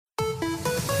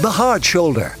The Hard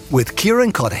Shoulder with Kieran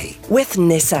with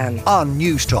Nissan on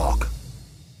News Talk.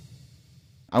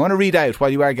 I want to read out,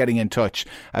 while you are getting in touch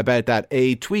about that,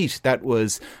 a tweet that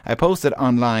was posted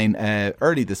online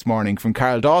early this morning from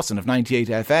Carl Dawson of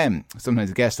 98FM,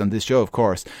 sometimes a guest on this show, of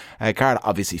course. Carl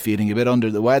obviously feeling a bit under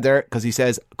the weather, because he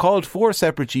says, called 4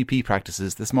 separate GP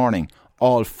practices this morning.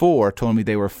 All 4 told me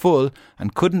they were full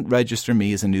and couldn't register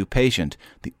me as a new patient.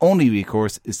 The only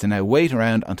recourse is to now wait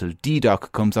around until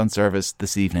DDoc comes on service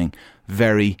this evening.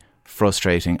 Very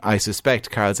frustrating. I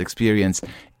suspect Carl's experience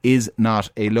is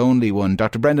not a lonely one.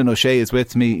 Dr. Brendan O'Shea is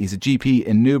with me. He's a GP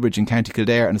in Newbridge in County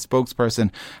Kildare and a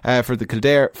spokesperson for the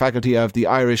Kildare faculty of the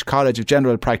Irish College of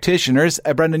General Practitioners.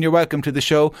 Brendan, you're welcome to the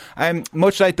show.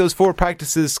 Much like those 4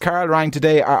 practices Carl rang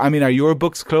today, are your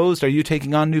books closed? Are you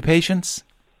taking on new patients?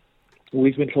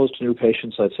 We've been closed to new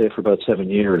patients, I'd say, for about 7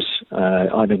 years.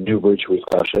 I'm in Newbridge. We've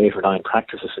got 8 or 9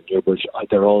 practices in Newbridge.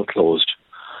 They're all closed.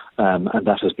 And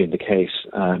that has been the case.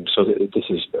 So this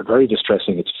is very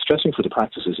distressing. It's distressing for the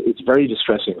practices. It's very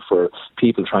distressing for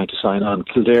people trying to sign on.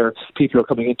 Kildare, people are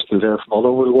coming into Kildare from all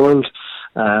over the world,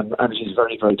 and it is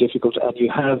very, very difficult. And you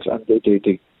have, and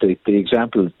the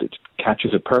example that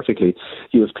catches it perfectly,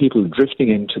 you have people drifting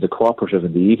into the cooperative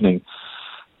in the evening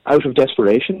out of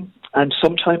desperation, and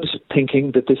sometimes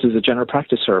thinking that this is a general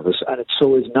practice service, and it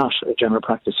so is not a general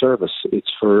practice service.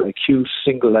 It's for acute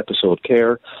single episode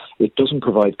care. It doesn't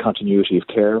provide continuity of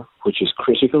care, which is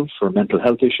critical for mental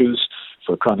health issues,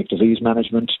 for chronic disease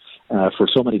management, for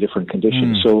so many different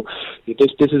conditions. So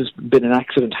this has been an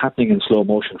accident happening in slow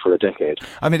motion for a decade.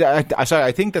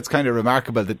 I think that's kind of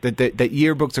remarkable that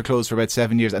yearbooks are closed for about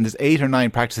 7 years, and there's 8 or 9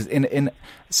 practices in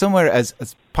somewhere as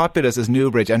populous as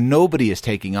Newbridge, and nobody is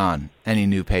taking on any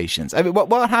new patients.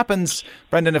 What happens,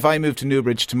 Brendan, if I move to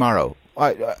Newbridge tomorrow?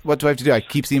 What do I have to do? I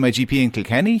keep seeing my GP in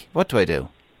Kilkenny? What do I do?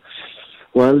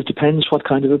 Well, it depends what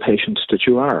kind of a patient that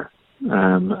you are.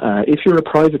 If you're a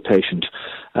private patient,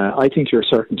 I think your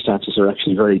circumstances are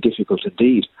actually very difficult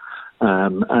indeed.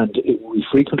 We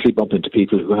frequently bump into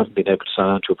people who haven't been able to sign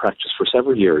on to a practice for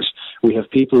several years. We have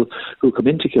people who come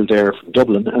into Kildare from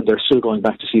Dublin and they're still going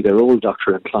back to see their old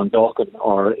doctor in Clondalkin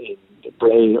or in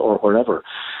Bray or wherever.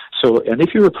 So, and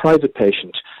if you're a private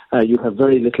patient, you have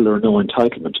very little or no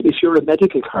entitlement. If you're a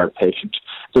medical card patient,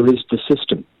 there is the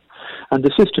system. And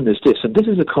the system is this, and this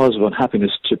is a cause of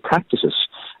unhappiness to practices.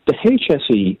 The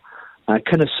HSE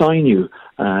can assign you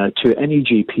to any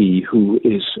GP who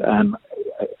is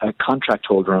a contract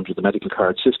holder under the medical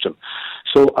card system.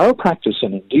 So our practice,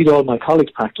 and indeed all my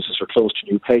colleagues' practices, are closed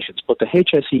to new patients, but the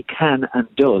HSE can and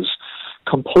does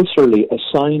compulsorily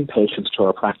assign patients to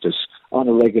our practice on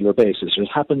a regular basis. It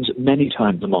happens many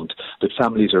times a month that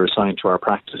families are assigned to our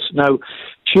practice. Now,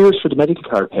 cheers for the medical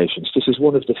card patients. This is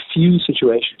one of the few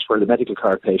situations where the medical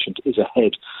card patient is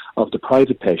ahead of the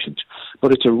private patient.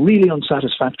 But it's a really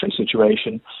unsatisfactory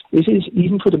situation. It is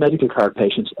even for the medical card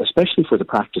patients, especially for the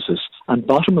practices, and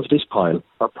bottom of this pile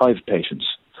are private patients.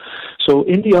 So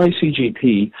in the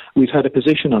ICGP, we've had a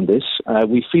position on this.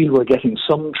 We feel we're getting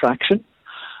some traction.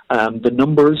 The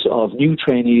numbers of new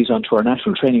trainees onto our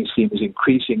national training scheme is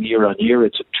increasing year on year.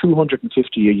 It's at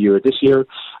 250 a year this year,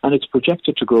 and it's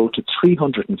projected to grow to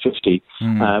 350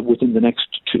 within the next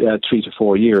 3 to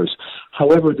 4 years.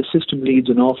 However, the system needs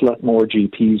an awful lot more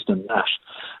GPs than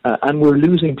that. And we're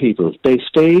losing people. They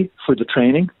stay for the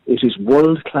training. It is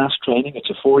world-class training. It's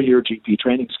a 4-year GP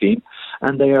training scheme,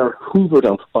 and they are hoovered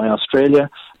up by Australia,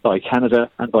 by Canada,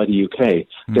 and by the UK.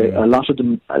 A lot of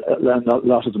them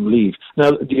leave.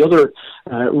 Now, the other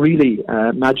really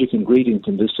magic ingredient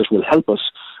in this that will help us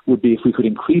would be if we could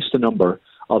increase the number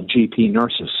of GP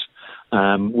nurses.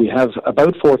 We have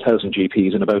about 4,000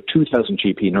 GPs and about 2,000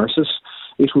 GP nurses.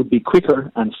 It would be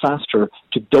quicker and faster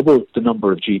to double the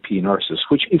number of GP nurses,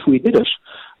 which, if we did it,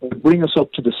 would bring us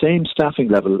up to the same staffing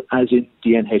level as in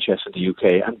the NHS in the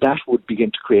UK, and that would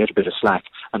begin to create a bit of slack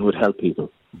and would help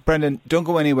people. Brendan, don't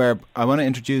go anywhere. I want to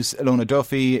introduce Ilona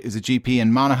Duffy, who's a GP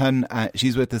in Monaghan.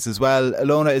 She's with us as well.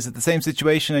 Ilona, is it the same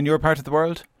situation in your part of the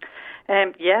world?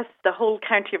 Yes, the whole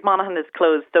county of Monaghan is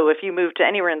closed, so if you move to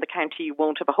anywhere in the county, you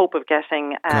won't have a hope of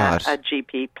getting a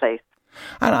GP place.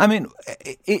 And I mean,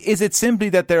 is it simply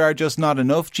that there are just not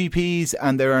enough GPs,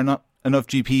 and there are not enough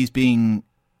GPs being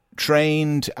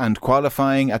trained and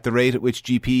qualifying at the rate at which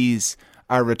GPs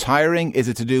are retiring? Is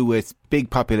it to do with big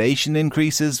population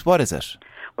increases? What is it?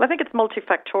 Well, I think it's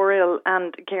multifactorial,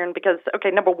 and Kieran, because,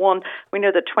 number one, we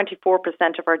know that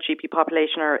 24% of our GP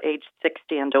population are aged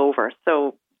 60 and over.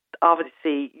 So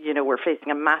obviously, we're facing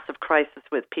a massive crisis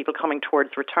with people coming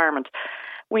towards retirement.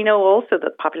 We know also that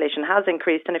the population has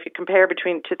increased, and if you compare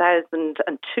between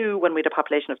 2002, when we had a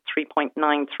population of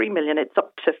 3.93 million, it's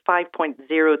up to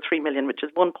 5.03 million, which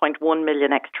is 1.1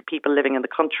 million extra people living in the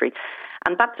country.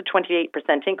 And that's a 28%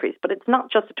 increase. But it's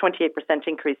not just a 28%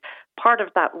 increase. Part of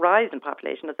that rise in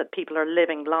population is that people are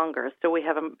living longer. So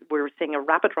we're seeing a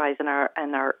rapid rise in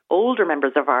our older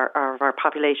members of our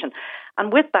population.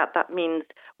 And with that means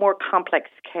more complex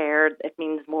care. It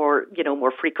means more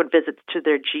frequent visits to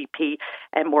their GP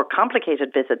and more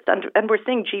complicated visits. And we're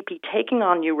seeing GP taking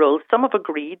on new roles. Some have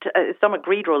agreed, some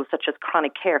agreed roles such as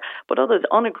chronic care, but others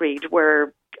unagreed,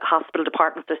 where hospital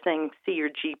departments are saying, see your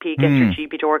GP, get your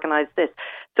GP to organise this.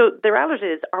 So the reality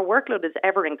is our workload is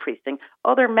ever increasing.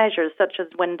 Other measures, such as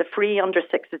when the free under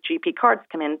 6s GP cards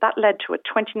come in, that led to a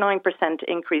 29%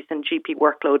 increase in GP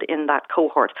workload in that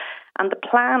cohort. And the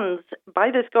plans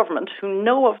by this government, who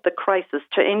know of the crisis,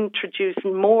 to introduce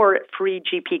more free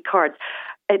GP cards,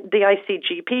 the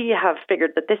ICGP have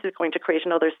figured that this is going to create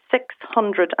another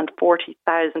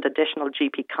 640,000 additional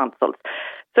GP consults.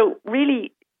 So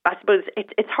really, I suppose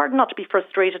it's hard not to be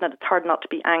frustrated and it's hard not to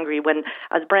be angry when,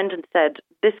 as Brendan said,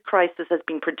 this crisis has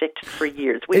been predicted for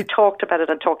years. We've talked about it,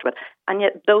 and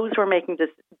yet those who are making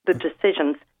the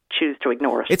decisions choose to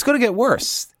ignore it. It's going to get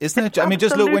worse, isn't it? I mean,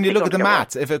 just look, when you look at the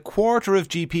maths, if a quarter of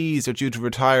GPs are due to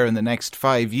retire in the next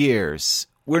 5 years,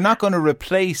 we're not going to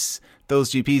replace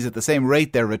those GPs at the same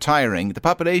rate they're retiring. The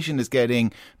population is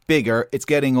getting bigger, it's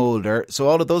getting older, so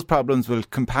all of those problems will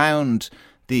compound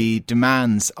the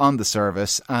demands on the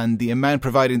service, and the amount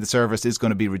providing the service is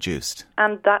going to be reduced.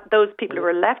 And that those people who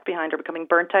are left behind are becoming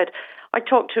burnt out. I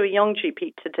talked to a young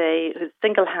GP today who's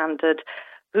single-handed,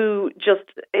 who just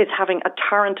is having a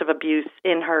torrent of abuse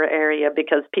in her area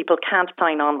because people can't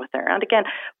sign on with her. And again,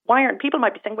 people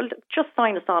might be saying, well, just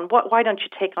sign us on. Why don't you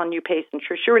take on new patients?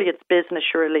 Surely it's business,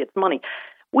 surely it's money.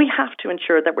 We have to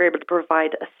ensure that we're able to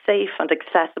provide a safe and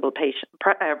accessible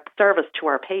service to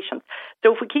our patients.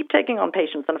 So if we keep taking on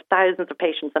patients and have thousands of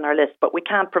patients on our list, but we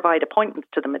can't provide appointments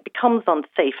to them, it becomes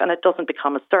unsafe and it doesn't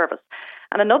become a service.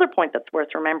 And another point that's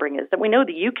worth remembering is that we know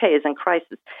the UK is in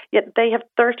crisis, yet they have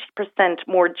 30%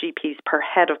 more GPs per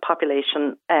head of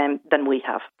population than we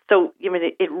have. So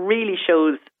it really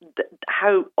shows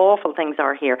how awful things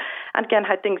are here. And again,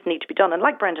 how things need to be done. And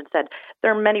like Brendan said,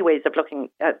 there are many ways of looking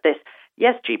at this.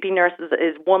 Yes, GP nurses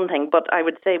is one thing, but I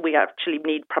would say we actually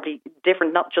need probably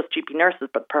different, not just GP nurses,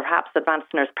 but perhaps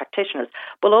advanced nurse practitioners.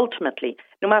 But ultimately,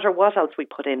 no matter what else we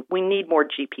put in, we need more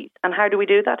GPs. And how do we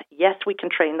do that? Yes, we can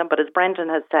train them, but as Brendan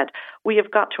has said, we have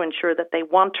got to ensure that they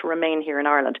want to remain here in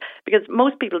Ireland, because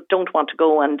most people don't want to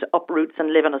go and uproot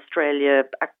and live in Australia,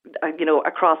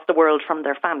 across the world from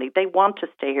their family. They want to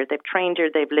stay here. They've trained here.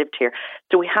 They've lived here.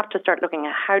 So we have to start looking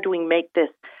at how do we make this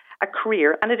a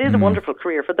career, and it is a wonderful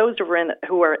career. For those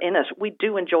who are in it, we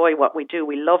do enjoy what we do.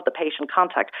 We love the patient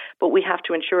contact, but we have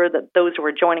to ensure that those who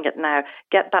are joining it now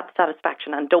get that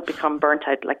satisfaction and don't become burnt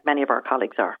out like many of our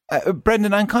colleagues are.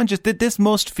 Brendan, I'm conscious that this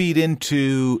must feed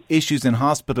into issues in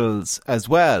hospitals as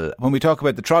well. When we talk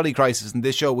about the trolley crisis in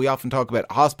this show, we often talk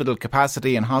about hospital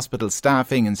capacity and hospital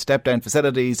staffing and step-down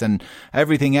facilities and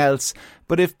everything else.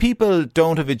 But if people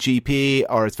don't have a GP,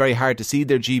 or it's very hard to see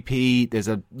their GP, there's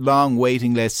a long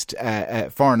waiting list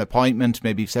for an appointment,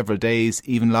 maybe several days,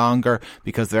 even longer,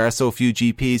 because there are so few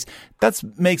GPs, that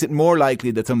makes it more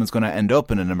likely that someone's going to end up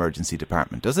in an emergency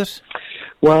department, does it?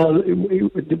 Well,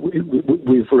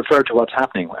 we've referred to what's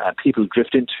happening. People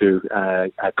drift into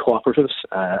cooperatives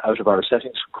out of our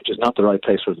settings, which is not the right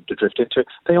place for them to drift into.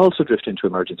 They also drift into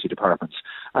emergency departments.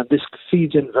 And this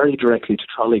feeds in very directly to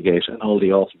Trolleygate and all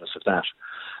the awfulness of that.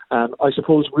 I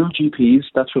suppose we're GPs,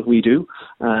 that's what we do,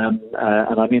 and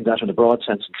I mean that in a broad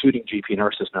sense, including GP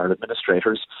nurses and our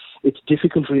administrators. It's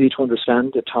difficult really to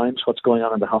understand at times what's going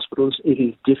on in the hospitals. It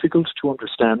is difficult to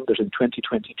understand that in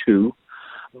 2022,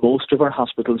 most of our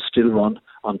hospitals still run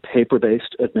on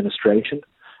paper-based administration.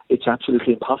 It's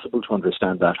absolutely impossible to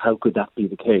understand that. How could that be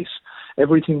the case?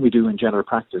 Everything we do in general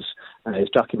practice is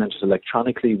documented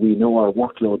electronically. We know our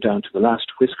workload down to the last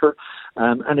whisker.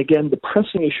 And again, the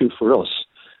pressing issue for us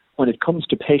when it comes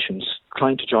to patients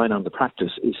trying to join on the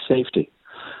practice is safety.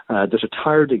 That a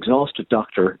tired, exhausted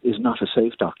doctor is not a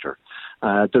safe doctor.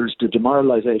 There's the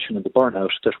demoralisation and the burnout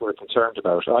that we're concerned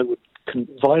about. I would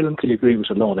violently agree with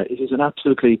Ilona. It is an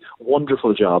absolutely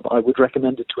wonderful job. I would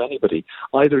recommend it to anybody,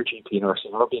 either GP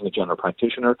nursing or being a general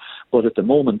practitioner. But at the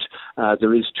moment,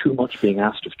 there is too much being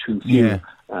asked of too few. Yeah.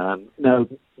 Now,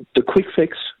 the quick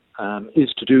fix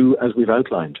is to do as we've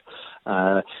outlined.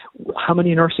 How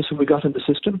many nurses have we got in the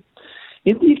system?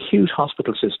 In the acute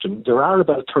hospital system, there are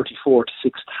about 34 to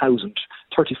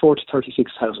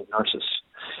 36,000 nurses.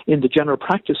 In the general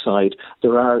practice side,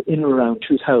 there are in and around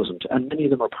 2,000, and many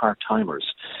of them are part-timers.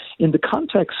 In the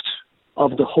context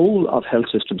of the whole of health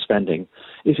system spending,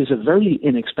 it is a very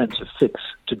inexpensive fix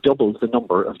to double the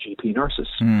number of GP nurses.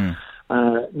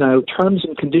 Now, terms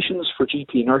and conditions for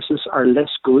GP nurses are less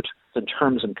good than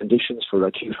terms and conditions for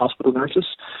acute hospital nurses.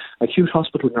 Acute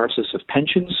hospital nurses have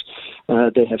pensions,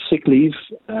 they have sick leave,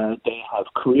 they have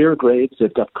career grades,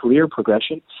 they've got career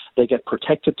progression, they get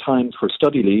protected time for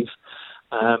study leave.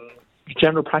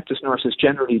 General practice nurses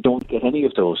generally don't get any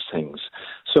of those things.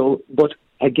 So, but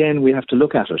again, we have to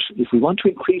look at it. If we want to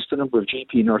increase the number of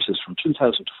GP nurses from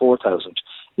 2,000 to 4,000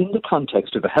 in the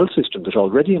context of a health system that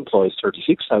already employs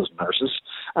 36,000 nurses,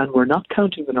 and we're not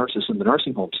counting the nurses in the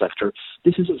nursing home sector,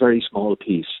 this is a very small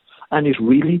piece. And it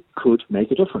really could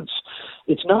make a difference.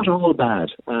 It's not all bad.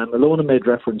 Ilona made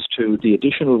reference to the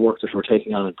additional work that we're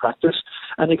taking on in practice.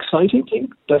 An exciting thing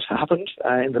that happened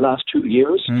in the last 2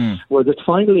 years were that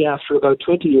finally, after about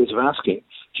 20 years of asking,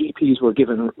 GPs were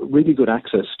given really good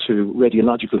access to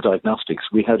radiological diagnostics.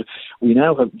 We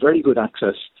now have very good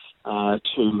access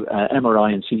to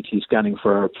MRI and CT scanning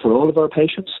for all of our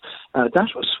patients. That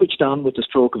was switched on with the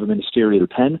stroke of a ministerial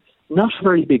pen. Not a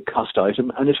very big cost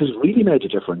item, and it has really made a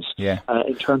difference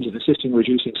in terms of assisting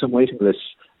reducing some waiting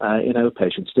lists in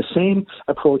outpatients. The same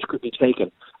approach could be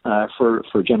taken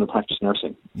for general practice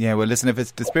nursing. Yeah, well, listen, if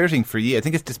it's dispiriting for you, I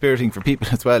think it's dispiriting for people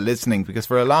as well listening, because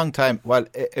for a long time, while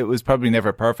it was probably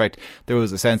never perfect, there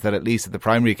was a sense that at least at the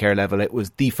primary care level, it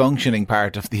was the functioning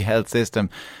part of the health system.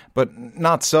 But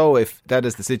not so if that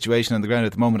is the situation on the ground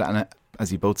at the moment. And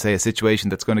as you both say, a situation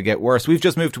that's going to get worse. We've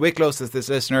just moved to Wicklow, says this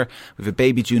listener. We have a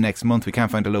baby due next month. We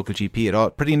can't find a local GP at all.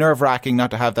 Pretty nerve-wracking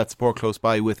not to have that support close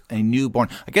by with a newborn.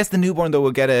 I guess the newborn, though,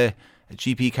 will get a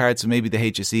GP card, so maybe the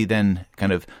HSE then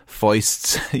kind of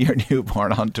foists your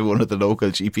newborn onto one of the local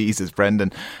GPs, as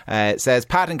Brendan says.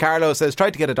 Pat in Carlow says,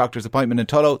 tried to get a doctor's appointment in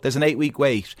Tullow. There's an 8-week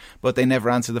wait, but they never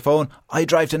answer the phone. I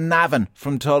drive to Navan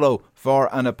from Tullow for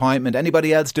an appointment.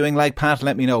 Anybody else doing like Pat,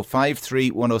 let me know.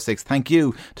 53106. Thank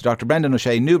you to Dr. Brendan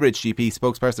O'Shea, Newbridge GP,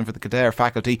 spokesperson for the Kildare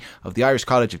faculty of the Irish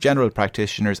College of General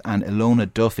Practitioners, and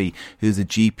Ilona Duffy, who's a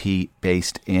GP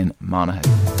based in Monaghan.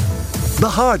 The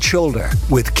Hard Shoulder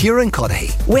with Kieran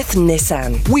with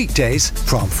Nissan. Weekdays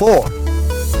from 4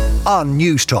 on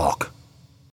News Talk.